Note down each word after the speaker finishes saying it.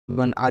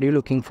everyone, are you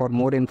looking for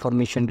more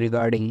information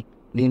regarding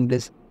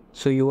Leanbliss?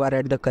 So you are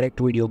at the correct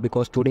video,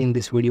 because today in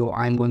this video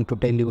I am going to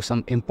tell you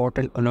some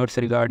important alerts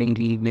regarding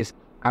Leanbliss.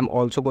 I'm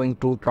also going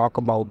to talk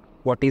about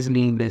what is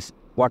Leanbliss,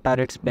 what are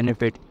its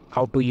benefits,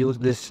 how to use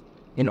this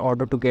in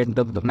order to get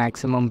the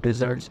maximum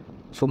results.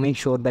 So make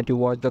sure that you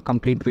watch the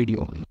complete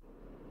video.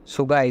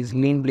 So guys,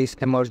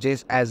 Leanbliss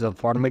emerges as a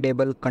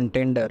formidable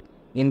contender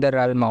in the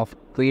realm of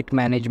weight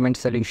management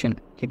solution.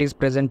 It is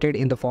presented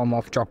in the form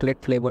of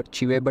chocolate-flavored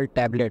chewable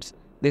tablets.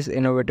 This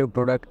innovative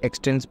product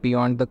extends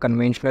beyond the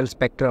conventional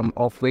spectrum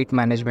of weight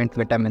management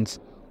vitamins,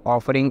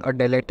 offering a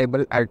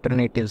delectable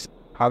alternatives.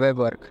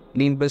 However,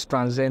 Leanbliss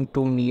transcends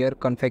to mere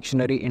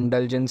confectionery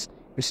indulgence.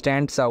 It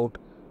stands out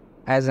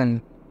as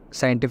an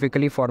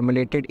scientifically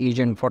formulated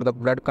agent for the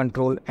blood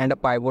control and a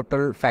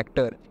pivotal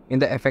factor in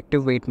the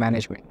effective weight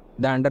management.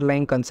 The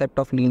underlying concept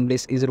of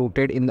Leanbliss is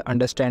rooted in the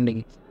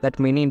understanding that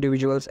many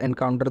individuals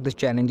encounter the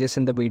challenges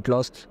in the weight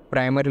loss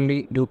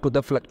primarily due to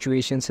the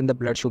fluctuations in the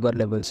blood sugar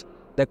levels.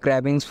 The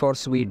cravings for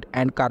sweet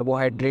and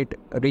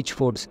carbohydrate-rich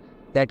foods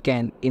that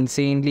can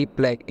insanely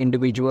plague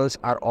individuals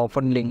are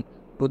often linked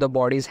to the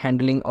body's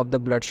handling of the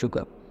blood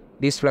sugar.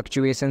 These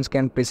fluctuations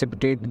can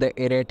precipitate the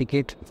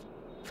erratic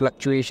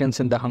fluctuations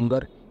in the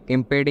hunger,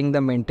 impeding the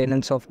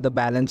maintenance of the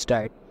balanced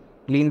diet.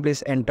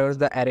 Leanbliss enters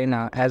the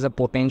arena as a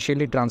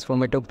potentially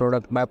transformative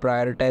product by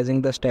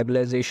prioritizing the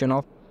stabilization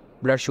of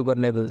blood sugar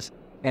levels.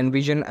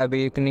 Envision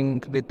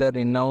awakening with the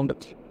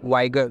renowned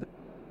vigor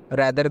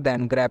rather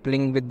than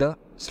grappling with the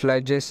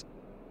sludges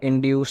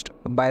induced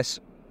by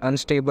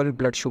unstable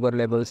blood sugar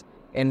levels.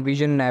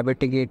 Envision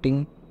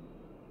navigating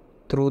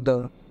through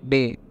the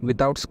day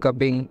without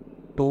succumbing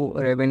to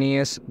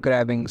ravenous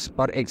cravings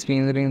or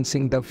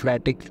experiencing the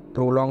fatigue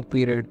prolonged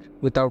period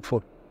without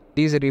food.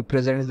 These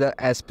represent the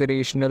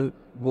aspirational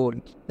goal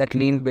that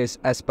Leanbliss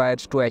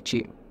aspires to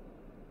achieve.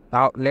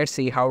 Now, let's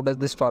see how does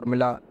this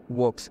formula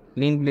works.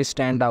 Leanbliss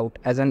stands out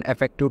as an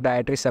effective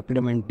dietary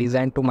supplement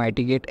designed to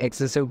mitigate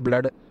excessive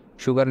blood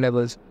sugar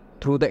levels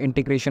through the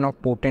integration of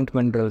potent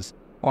minerals.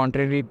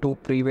 Contrary to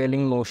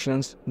prevailing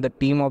notions, the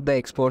team of the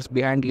experts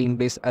behind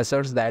Leanbliss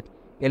asserts that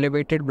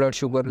elevated blood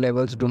sugar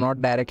levels do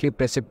not directly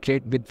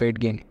precipitate with weight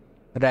gain.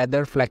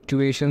 Rather,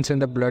 fluctuations in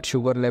the blood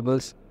sugar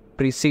levels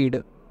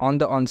precede on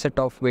the onset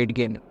of weight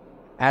gain.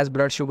 As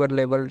blood sugar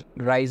level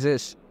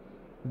rises,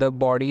 the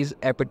body's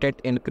appetite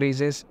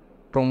increases,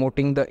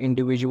 promoting the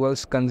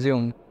individuals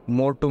consume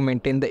more to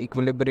maintain the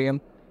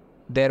equilibrium,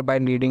 thereby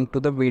leading to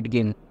the weight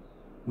gain.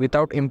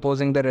 Without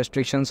imposing the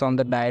restrictions on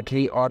the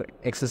dietary or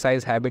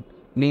exercise habit,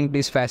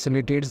 Leanbliss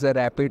facilitates the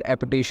rapid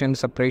appetite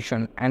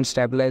suppression and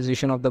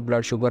stabilization of the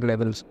blood sugar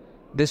levels.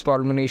 This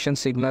formulation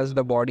signals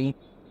the body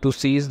to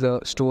cease the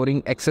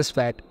storing excess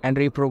fat and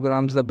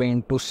reprograms the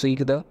brain to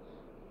seek the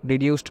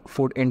reduced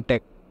food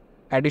intake.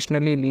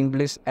 Additionally,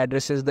 Leanbliss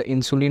addresses the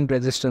insulin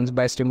resistance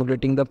by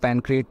stimulating the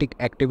pancreatic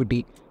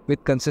activity.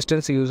 With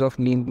consistent use of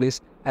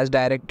Leanbliss as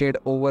directed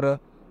over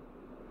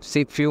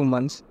a few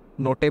months,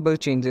 notable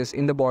changes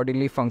in the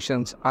bodily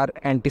functions are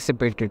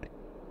anticipated.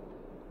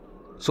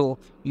 So,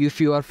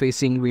 if you are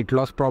facing weight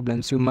loss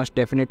problems, you must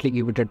definitely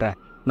give it a try.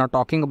 Now,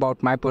 talking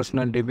about my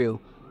personal review,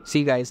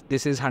 see guys,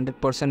 this is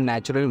 100%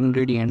 natural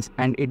ingredients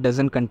and it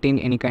doesn't contain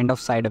any kind of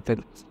side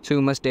effect. So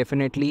you must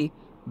definitely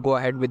go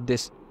ahead with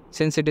this.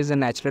 Since it is a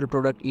natural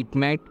product, it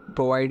might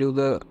provide you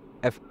the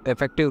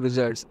effective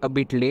results a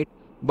bit late,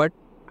 but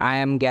I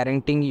am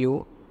guaranteeing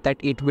you that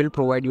it will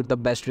provide you the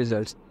best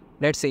results.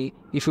 Let's say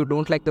if you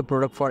don't like the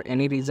product for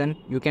any reason,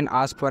 you can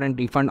ask for a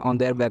refund on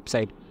their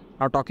website.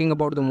 Now, talking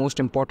about the most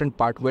important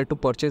part, where to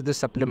purchase this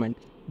supplement.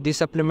 This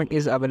supplement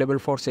is available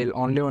for sale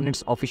only on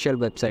its official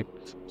website.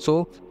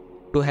 So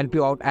to help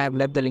you out, I have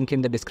left the link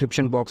in the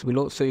description box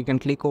below, so you can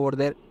click over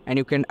there and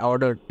you can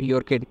order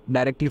your kit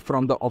directly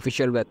from the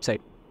official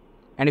website.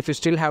 And if you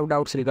still have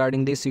doubts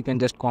regarding this, you can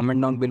just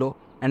comment down below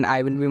and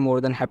I will be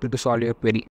more than happy to solve your query.